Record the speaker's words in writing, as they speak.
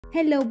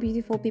Hello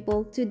beautiful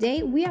people,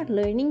 today we are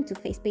learning to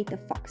face paint a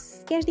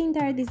fox. Sketch the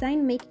entire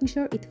design making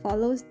sure it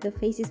follows the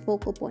face's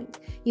focal point.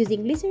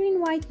 Using glycerin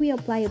white we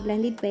apply a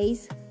blended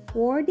base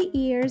for the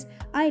ears,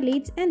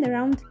 eyelids and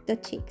around the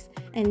cheeks,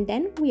 and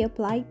then we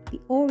apply the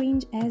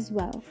orange as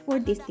well. For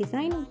this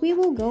design we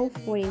will go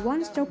for a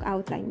one-stroke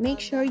outline.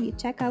 Make sure you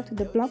check out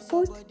the blog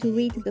post to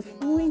read the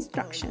full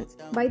instructions.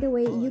 By the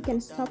way, you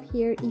can stop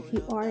here if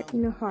you are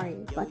in a hurry,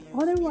 but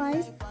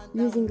otherwise,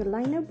 using a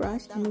liner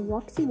brush and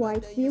waxy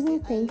white we will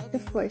paint the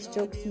first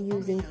strokes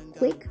using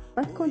quick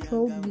but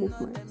controlled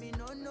movements.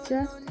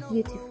 Just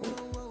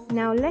beautiful.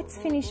 Now let's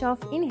finish off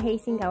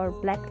enhancing our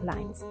black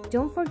lines.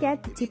 Don't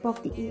forget the tip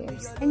of the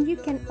ears. And you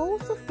can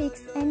also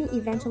fix any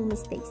eventual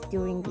mistakes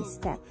during this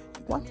step.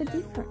 What a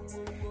difference!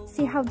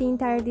 See how the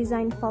entire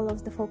design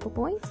follows the focal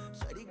point?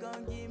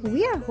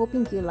 We are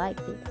hoping you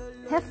liked it.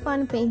 Have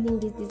fun painting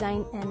this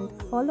design and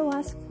follow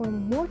us for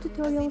more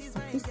tutorials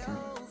of this kind.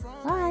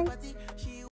 Bye!